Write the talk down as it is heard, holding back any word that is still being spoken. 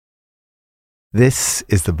This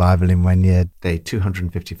is the Bible in 1 year, day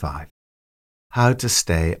 255. How to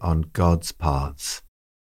stay on God's paths.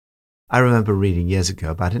 I remember reading years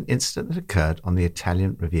ago about an incident that occurred on the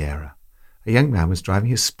Italian Riviera. A young man was driving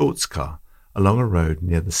his sports car along a road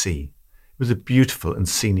near the sea. It was a beautiful and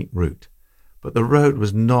scenic route, but the road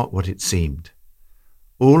was not what it seemed.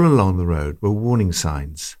 All along the road were warning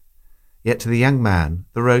signs. Yet to the young man,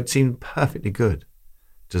 the road seemed perfectly good.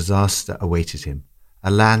 Disaster awaited him. A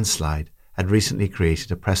landslide had recently created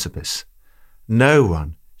a precipice. No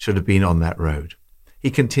one should have been on that road. He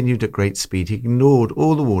continued at great speed. He ignored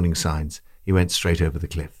all the warning signs. He went straight over the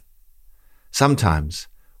cliff. Sometimes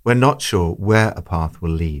we're not sure where a path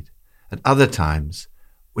will lead. At other times,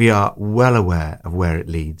 we are well aware of where it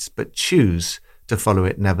leads, but choose to follow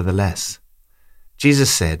it nevertheless.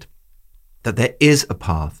 Jesus said that there is a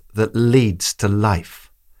path that leads to life.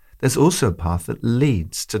 There's also a path that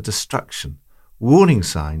leads to destruction. Warning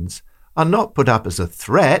signs are not put up as a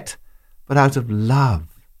threat, but out of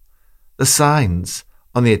love. The signs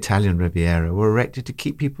on the Italian Riviera were erected to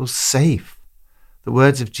keep people safe. The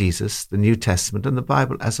words of Jesus, the New Testament, and the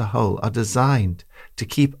Bible as a whole are designed to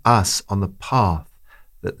keep us on the path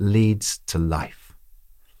that leads to life.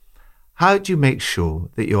 How do you make sure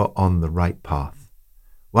that you're on the right path?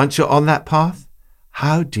 Once you're on that path,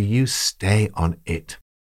 how do you stay on it?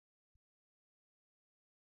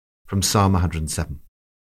 From Psalm 107.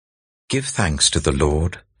 Give thanks to the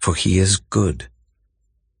Lord, for he is good.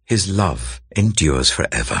 His love endures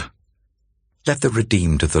forever. Let the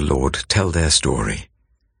redeemed of the Lord tell their story.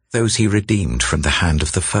 Those he redeemed from the hand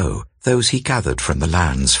of the foe, those he gathered from the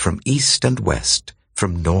lands, from east and west,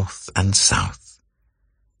 from north and south.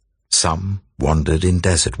 Some wandered in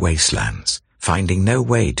desert wastelands, finding no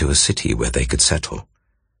way to a city where they could settle.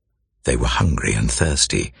 They were hungry and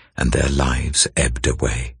thirsty, and their lives ebbed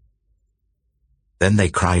away. Then they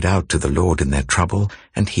cried out to the Lord in their trouble,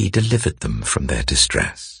 and he delivered them from their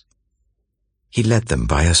distress. He led them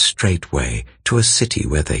by a straight way to a city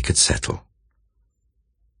where they could settle.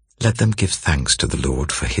 Let them give thanks to the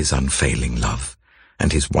Lord for his unfailing love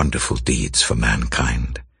and his wonderful deeds for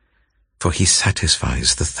mankind. For he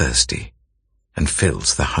satisfies the thirsty and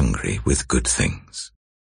fills the hungry with good things.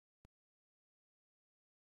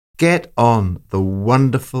 Get on the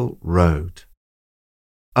wonderful road.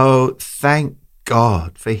 Oh, thank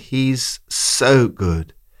God, for he's so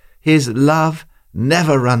good. His love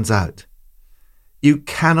never runs out. You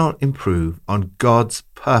cannot improve on God's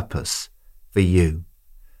purpose for you.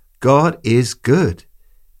 God is good.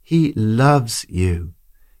 He loves you.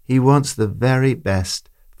 He wants the very best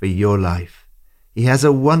for your life. He has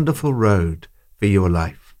a wonderful road for your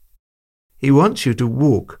life. He wants you to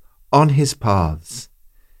walk on his paths.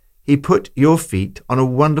 He put your feet on a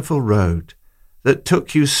wonderful road that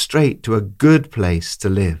took you straight to a good place to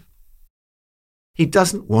live. He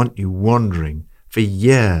doesn't want you wandering for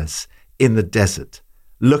years in the desert,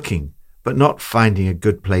 looking but not finding a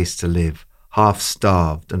good place to live,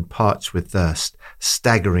 half-starved and parched with thirst,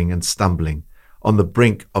 staggering and stumbling on the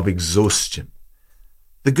brink of exhaustion.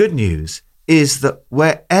 The good news is that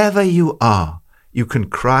wherever you are, you can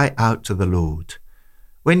cry out to the Lord.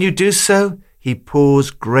 When you do so, he pours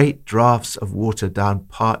great draughts of water down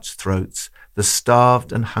parched throats. The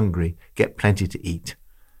starved and hungry get plenty to eat.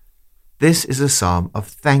 This is a psalm of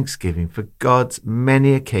thanksgiving for God's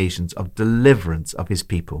many occasions of deliverance of his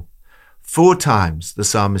people. 4 times the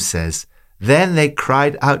psalmist says, "Then they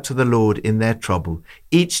cried out to the Lord in their trouble."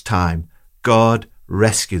 Each time, God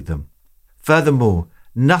rescued them. Furthermore,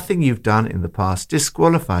 nothing you've done in the past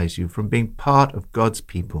disqualifies you from being part of God's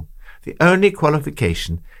people. The only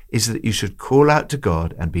qualification is that you should call out to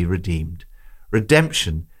God and be redeemed.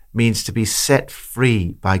 Redemption means to be set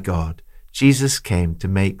free by God. Jesus came to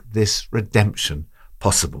make this redemption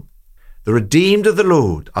possible. The redeemed of the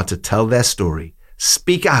Lord are to tell their story.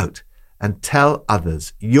 Speak out and tell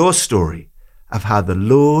others your story of how the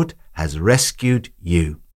Lord has rescued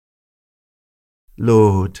you.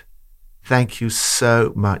 Lord, thank you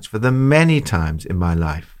so much for the many times in my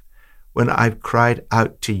life when I've cried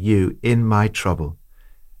out to you in my trouble,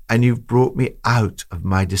 and you've brought me out of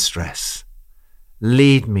my distress.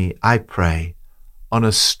 Lead me, I pray, on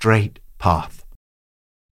a straight path.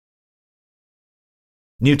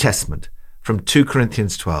 New Testament, from 2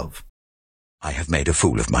 Corinthians 12. I have made a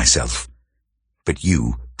fool of myself, but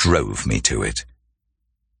you drove me to it.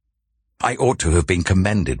 I ought to have been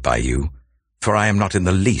commended by you, for I am not in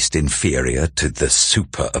the least inferior to the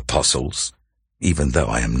super-apostles, even though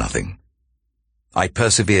I am nothing. I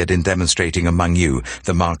persevered in demonstrating among you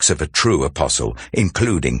the marks of a true apostle,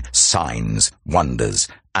 including signs, wonders,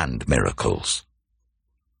 and miracles.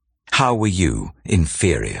 How were you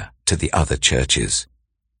inferior to to the other churches,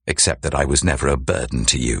 except that I was never a burden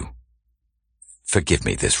to you. Forgive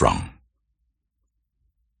me this wrong.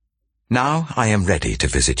 Now I am ready to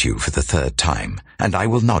visit you for the third time, and I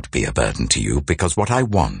will not be a burden to you, because what I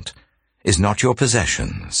want is not your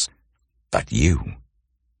possessions, but you.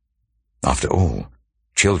 After all,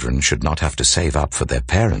 children should not have to save up for their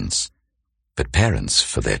parents, but parents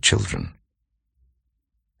for their children.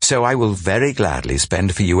 So I will very gladly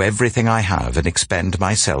spend for you everything I have and expend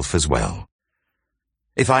myself as well.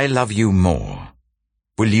 If I love you more,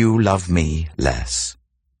 will you love me less?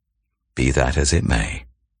 Be that as it may,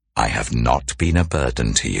 I have not been a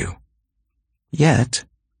burden to you. Yet,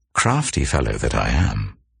 crafty fellow that I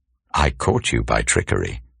am, I caught you by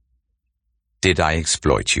trickery. Did I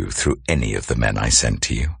exploit you through any of the men I sent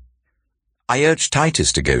to you? I urged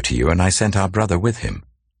Titus to go to you, and I sent our brother with him.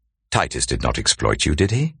 Titus did not exploit you,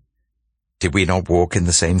 did he? Did we not walk in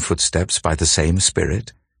the same footsteps by the same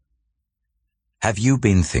Spirit? Have you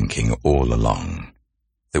been thinking all along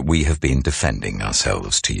that we have been defending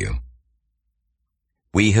ourselves to you?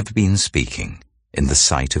 We have been speaking in the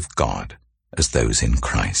sight of God as those in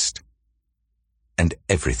Christ. And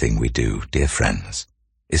everything we do, dear friends,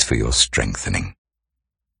 is for your strengthening.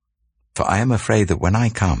 For I am afraid that when I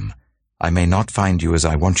come, I may not find you as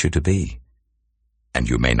I want you to be, and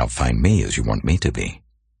you may not find me as you want me to be.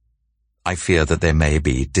 I fear that there may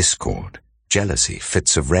be discord, jealousy,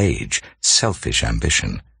 fits of rage, selfish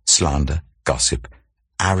ambition, slander, gossip,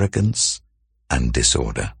 arrogance, and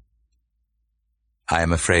disorder. I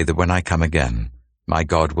am afraid that when I come again, my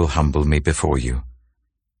God will humble me before you,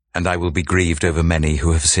 and I will be grieved over many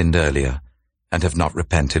who have sinned earlier and have not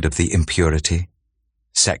repented of the impurity,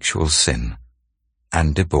 sexual sin,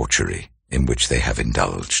 and debauchery in which they have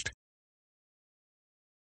indulged.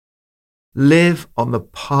 Live on the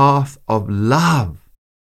path of love.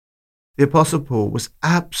 The Apostle Paul was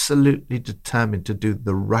absolutely determined to do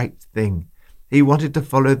the right thing. He wanted to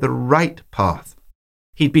follow the right path.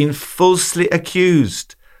 He'd been falsely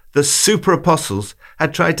accused. The super apostles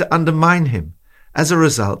had tried to undermine him. As a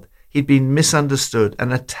result, he'd been misunderstood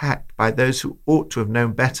and attacked by those who ought to have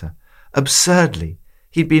known better. Absurdly,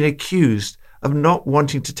 he'd been accused of not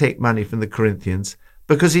wanting to take money from the Corinthians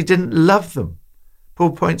because he didn't love them.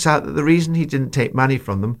 Paul points out that the reason he didn't take money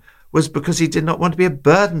from them was because he did not want to be a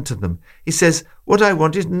burden to them. He says, "What I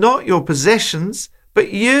want is not your possessions,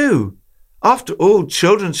 but you." After all,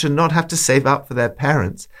 children should not have to save up for their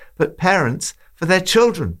parents, but parents for their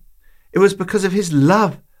children. It was because of his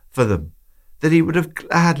love for them that he would have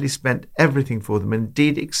gladly spent everything for them, and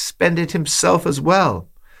indeed expended himself as well.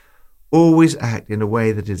 Always act in a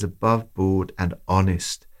way that is above board and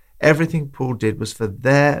honest. Everything Paul did was for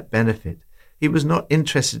their benefit. He was not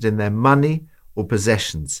interested in their money or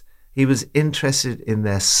possessions. He was interested in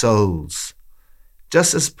their souls.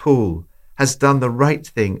 Just as Paul has done the right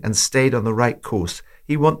thing and stayed on the right course,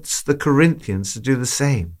 he wants the Corinthians to do the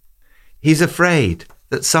same. He's afraid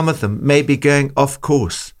that some of them may be going off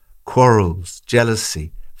course. Quarrels,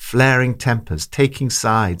 jealousy, flaring tempers, taking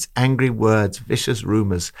sides, angry words, vicious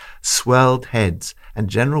rumours, swelled heads, and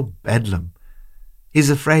general bedlam.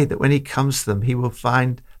 He's afraid that when he comes to them, he will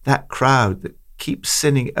find that crowd that keeps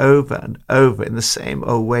sinning over and over in the same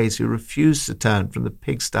old ways, who refuse to turn from the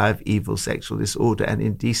pigsty of evil, sexual disorder, and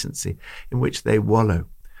indecency in which they wallow.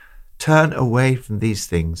 Turn away from these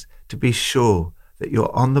things to be sure that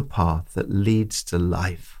you're on the path that leads to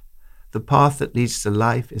life. The path that leads to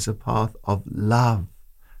life is a path of love,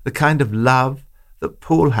 the kind of love that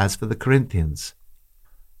Paul has for the Corinthians.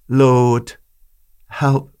 Lord,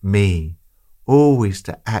 help me always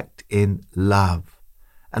to act in love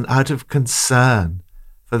and out of concern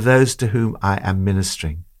for those to whom I am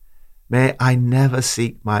ministering. May I never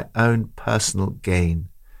seek my own personal gain.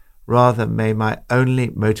 Rather, may my only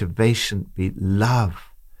motivation be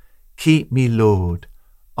love. Keep me, Lord,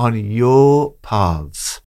 on your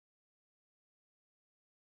paths.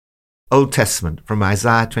 Old Testament, from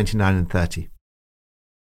Isaiah 29 and 30.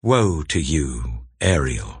 Woe to you,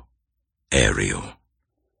 Ariel, Ariel,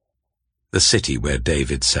 the city where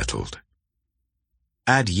David settled.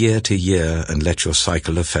 Add year to year, and let your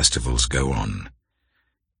cycle of festivals go on.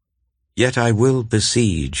 Yet I will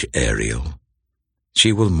besiege Ariel.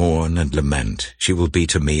 She will mourn and lament. She will be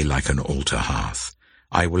to me like an altar hearth.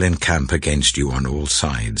 I will encamp against you on all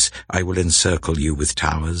sides. I will encircle you with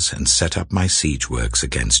towers and set up my siege works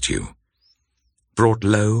against you. Brought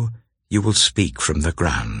low, you will speak from the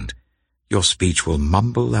ground. Your speech will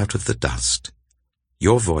mumble out of the dust.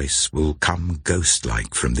 Your voice will come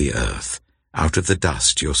ghost-like from the earth. Out of the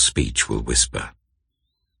dust your speech will whisper.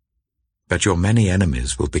 But your many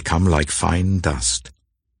enemies will become like fine dust.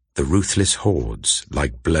 the ruthless hordes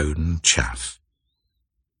like blown chaff.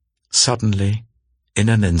 Suddenly, in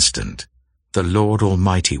an instant, the Lord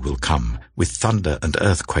Almighty will come, with thunder and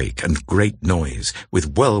earthquake and great noise,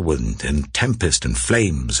 with whirlwind and tempest and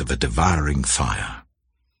flames of a devouring fire.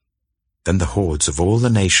 Then the hordes of all the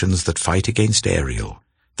nations that fight against Ariel,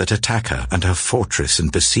 that attack her and her fortress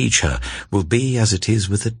and besiege her, will be as it is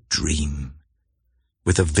with a dream,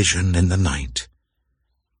 with a vision in the night,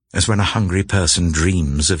 as when a hungry person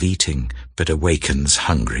dreams of eating but awakens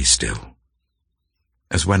hungry still,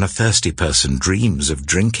 as when a thirsty person dreams of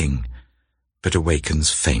drinking but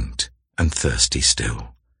awakens faint and thirsty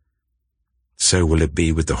still. So will it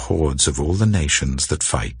be with the hordes of all the nations that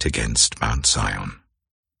fight against Mount Zion.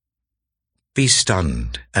 Be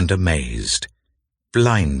stunned and amazed.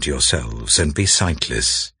 Blind yourselves and be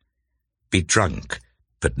sightless. Be drunk,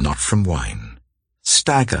 but not from wine.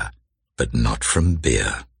 Stagger, but not from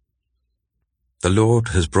beer. The Lord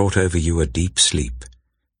has brought over you a deep sleep.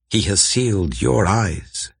 He has sealed your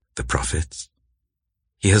eyes, the prophets.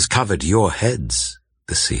 He has covered your heads,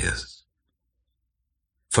 the seers.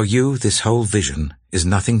 For you, this whole vision is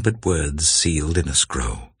nothing but words sealed in a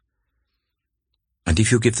scroll. And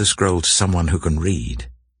if you give the scroll to someone who can read,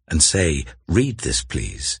 and say, "Read this,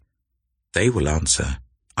 please," they will answer,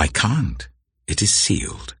 "I can't. It is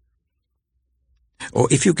sealed." Or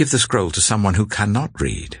if you give the scroll to someone who cannot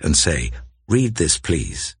read, and say, "Read this,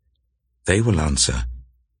 please," they will answer,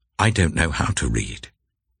 "I don't know how to read."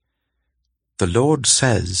 The Lord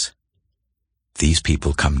says, "These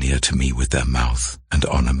people come near to me with their mouth and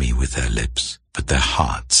honor me with their lips, but their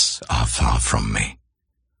hearts are far from me.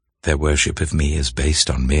 Their worship of me is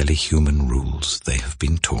based on merely human rules they have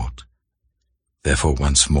been taught. Therefore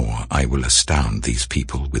once more I will astound these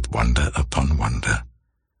people with wonder upon wonder.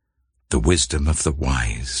 The wisdom of the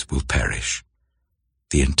wise will perish.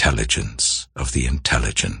 The intelligence of the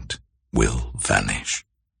intelligent will vanish."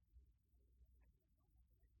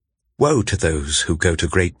 Woe to those who go to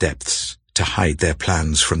great depths to hide their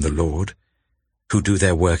plans from the Lord, who do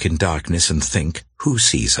their work in darkness and think, "Who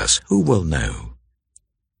sees us? Who will know?"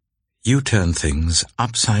 You turn things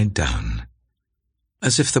upside down,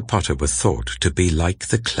 as if the potter were thought to be like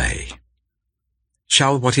the clay.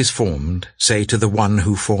 Shall what is formed say to the one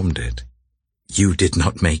who formed it, "You did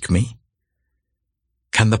not make me"?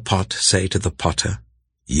 Can the pot say to the potter,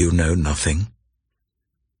 "You know nothing"?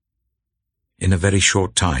 In a very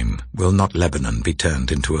short time will not Lebanon be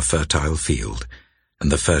turned into a fertile field,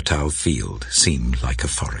 and the fertile field seem like a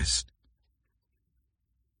forest?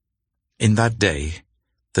 In that day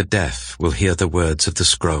the deaf will hear the words of the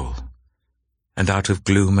scroll, and out of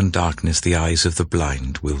gloom and darkness the eyes of the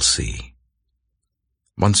blind will see.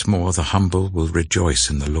 Once more the humble will rejoice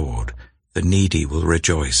in the Lord, the needy will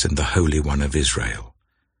rejoice in the Holy One of Israel.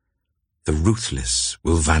 The ruthless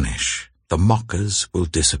will vanish, the mockers will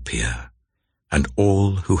disappear, and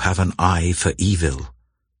all who have an eye for evil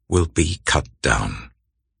will be cut down.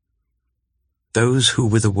 Those who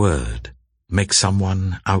with a word make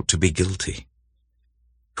someone out to be guilty,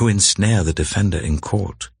 who ensnare the defender in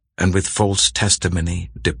court, and with false testimony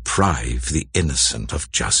deprive the innocent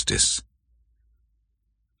of justice.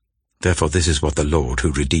 Therefore this is what the Lord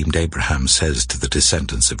who redeemed Abraham says to the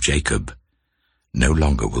descendants of Jacob: No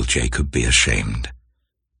longer will Jacob be ashamed,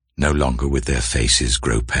 no longer will their faces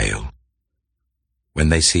grow pale. When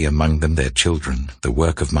they see among them their children, the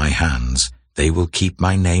work of my hands, they will keep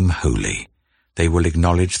my name holy. They will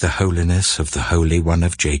acknowledge the holiness of the Holy One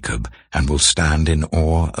of Jacob, and will stand in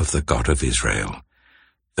awe of the God of Israel.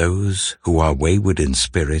 Those who are wayward in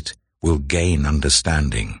spirit will gain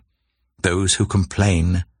understanding. Those who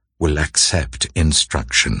complain will accept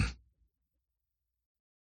instruction.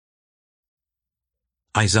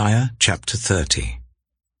 Isaiah chapter 30.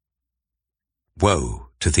 Woe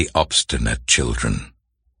to the obstinate children,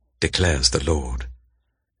 declares the Lord,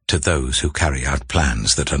 to those who carry out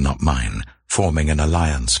plans that are not mine, forming an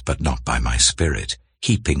alliance but not by my spirit,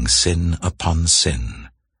 heaping sin upon sin,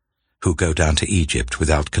 who go down to Egypt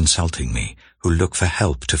without consulting me, who look for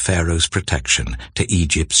help to Pharaoh's protection, to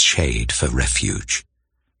Egypt's shade for refuge.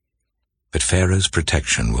 But Pharaoh's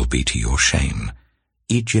protection will be to your shame.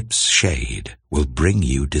 Egypt's shade will bring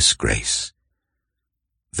you disgrace.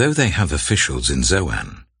 Though they have officials in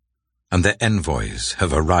Zoan, and their envoys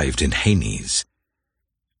have arrived in Hanes,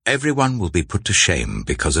 everyone will be put to shame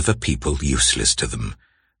because of a people useless to them,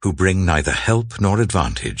 who bring neither help nor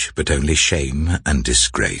advantage, but only shame and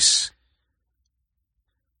disgrace.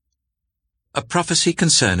 A prophecy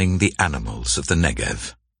concerning the animals of the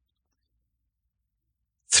Negev.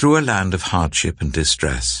 Through a land of hardship and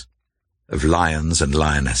distress, of lions and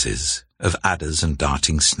lionesses, of adders and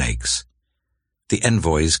darting snakes, The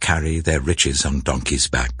envoys carry their riches on donkeys'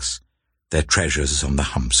 backs, their treasures on the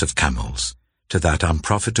humps of camels, to that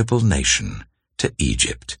unprofitable nation, to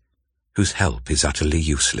Egypt, whose help is utterly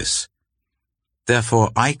useless.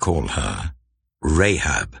 Therefore I call her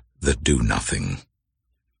Rahab the Do-Nothing.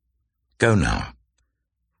 Go now,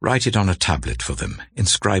 write it on a tablet for them,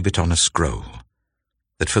 inscribe it on a scroll,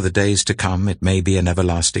 that for the days to come it may be an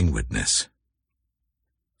everlasting witness.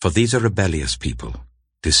 For these are rebellious people,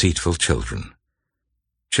 deceitful children,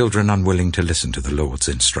 children unwilling to listen to the Lord's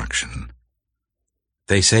instruction.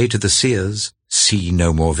 They say to the seers, "See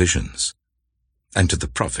no more visions," and to the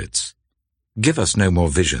prophets, "Give us no more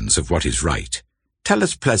visions of what is right. Tell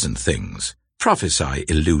us pleasant things, prophesy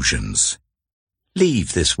illusions.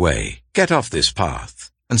 Leave this way, get off this path,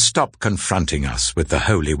 and stop confronting us with the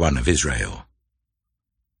Holy One of Israel."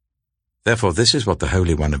 Therefore this is what the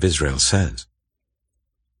Holy One of Israel says.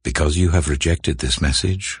 Because you have rejected this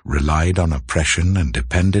message, relied on oppression, and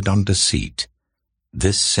depended on deceit,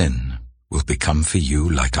 this sin will become for you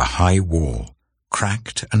like a high wall,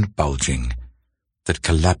 cracked and bulging, that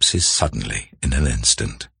collapses suddenly in an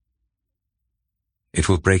instant. It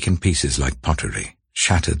will break in pieces like pottery,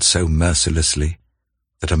 shattered so mercilessly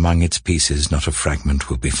that among its pieces not a fragment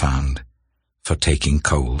will be found, for taking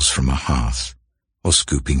coals from a hearth or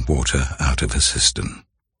scooping water out of a cistern.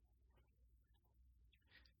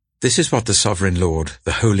 This is what the Sovereign Lord,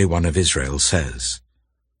 the Holy One of Israel, says.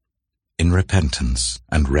 In repentance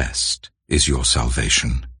and rest is your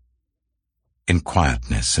salvation. In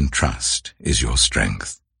quietness and trust is your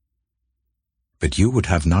strength. But you would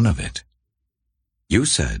have none of it. You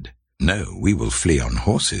said, "No, we will flee on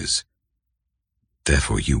horses."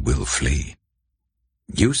 Therefore you will flee.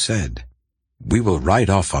 You said, "We will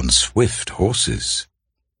ride off on swift horses."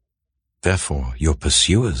 Therefore your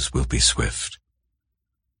pursuers will be swift.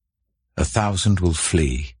 1,000 will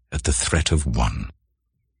flee at the threat of one.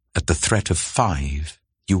 At the threat of 5,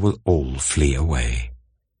 you will all flee away,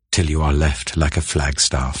 till you are left like a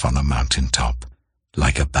flagstaff on a mountain top,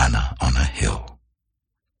 like a banner on a hill.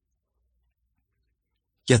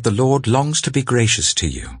 Yet the Lord longs to be gracious to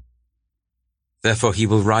you. Therefore he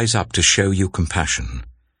will rise up to show you compassion,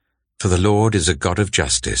 for the Lord is a God of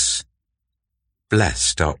justice.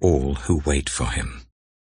 Blessed are all who wait for him.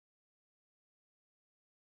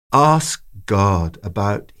 Ask God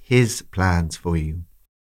about his plans for you.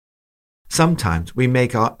 Sometimes we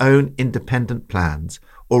make our own independent plans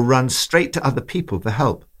or run straight to other people for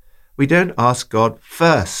help. We don't ask God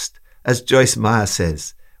first. As Joyce Meyer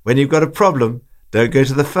says, when you've got a problem, don't go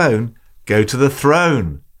to the phone, go to the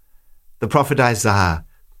throne. The prophet Isaiah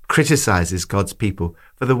criticizes God's people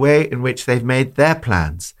for the way in which they've made their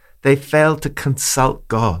plans. They failed to consult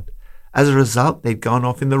God. As a result, they'd gone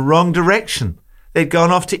off in the wrong direction. They'd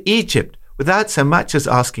gone off to Egypt without so much as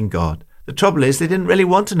asking God. The trouble is they didn't really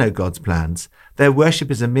want to know God's plans. Their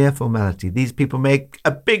worship is a mere formality. These people make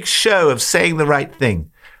a big show of saying the right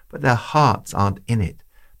thing, but their hearts aren't in it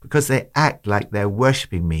because they act like they're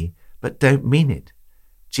worshipping me but don't mean it.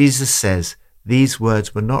 Jesus says these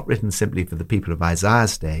words were not written simply for the people of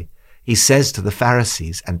Isaiah's day. He says to the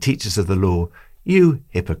Pharisees and teachers of the law, "You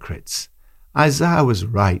hypocrites, Isaiah was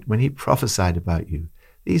right when he prophesied about you.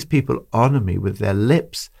 These people honor me with their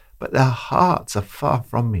lips, but their hearts are far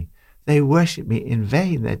from me. They worship me in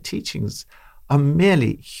vain. Their teachings are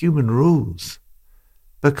merely human rules."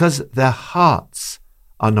 Because their hearts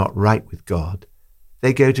are not right with God,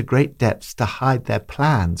 they go to great depths to hide their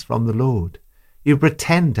plans from the Lord. You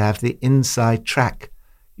pretend to have the inside track.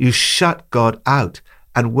 You shut God out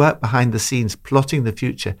and work behind the scenes plotting the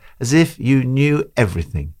future as if you knew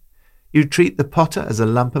everything. You treat the potter as a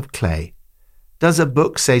lump of clay. Does a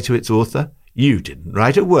book say to its author, "You didn't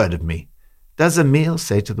write a word of me"? Does a meal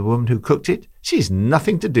say to the woman who cooked it, "She's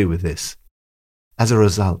nothing to do with this"? As a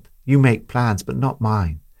result, you make plans but not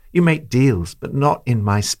mine. You make deals but not in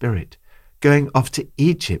my spirit, going off to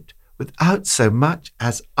Egypt without so much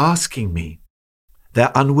as asking me.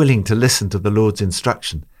 They're unwilling to listen to the Lord's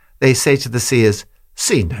instruction. They say to the seers,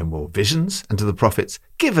 "See no more visions," and to the prophets,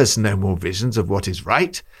 "Give us no more visions of what is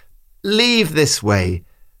right. Leave this way.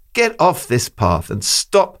 Get off this path and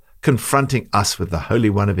stop confronting us with the Holy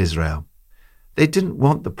One of Israel." They didn't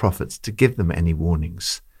want the prophets to give them any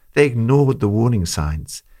warnings. They ignored the warning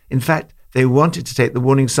signs. In fact, they wanted to take the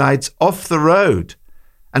warning signs off the road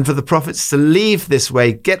and for the prophets to leave this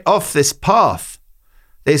way, get off this path.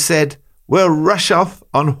 They said, "We'll rush off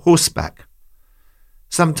on horseback."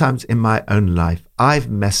 Sometimes in my own life, I've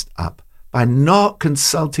messed up by not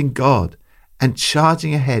consulting God and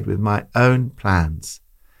charging ahead with my own plans.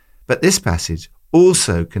 But this passage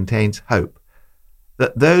also contains hope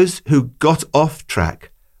that those who got off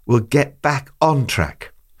track will get back on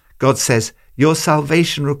track. God says, your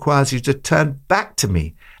salvation requires you to turn back to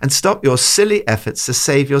me and stop your silly efforts to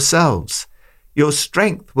save yourselves. Your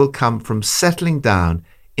strength will come from settling down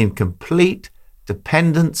in complete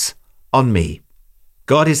dependence on me.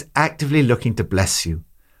 God is actively looking to bless you.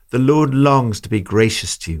 The Lord longs to be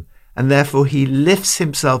gracious to you, and therefore he lifts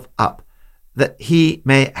himself up that he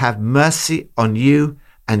may have mercy on you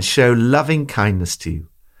and show loving kindness to you.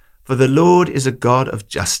 For the Lord is a God of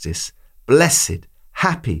justice. Blessed,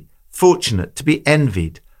 happy, fortunate, to be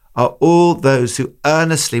envied are all those who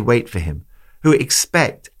earnestly wait for him, who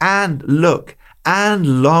expect and look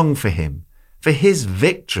and long for him, for his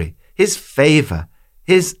victory, his favor,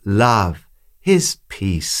 his love, his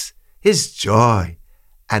peace, his joy,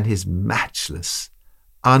 and his matchless,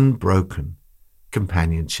 unbroken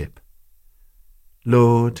companionship.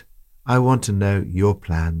 Lord, I want to know your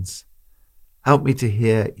plans. Help me to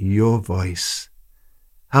hear your voice.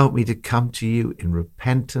 Help me to come to you in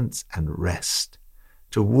repentance and rest,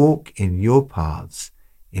 to walk in your paths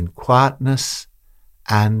in quietness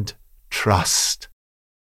and trust.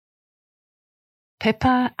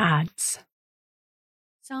 Pippa adds.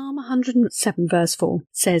 Psalm 107 verse 4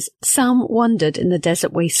 says, Some wandered in the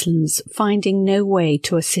desert wastelands, finding no way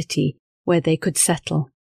to a city where they could settle.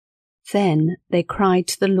 Then they cried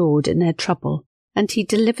to the Lord in their trouble, and he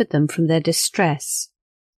delivered them from their distress.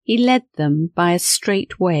 He led them by a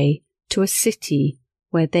straight way to a city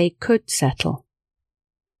where they could settle.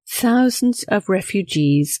 Thousands of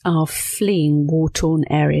refugees are fleeing war-torn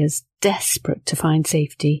areas, desperate to find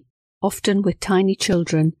safety, often with tiny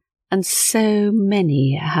children, and so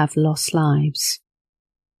many have lost lives.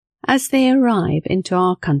 As they arrive into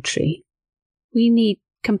our country, we need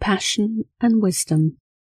compassion and wisdom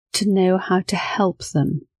to know how to help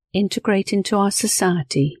them integrate into our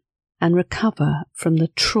society and recover from the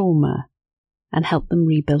trauma and help them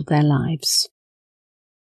rebuild their lives.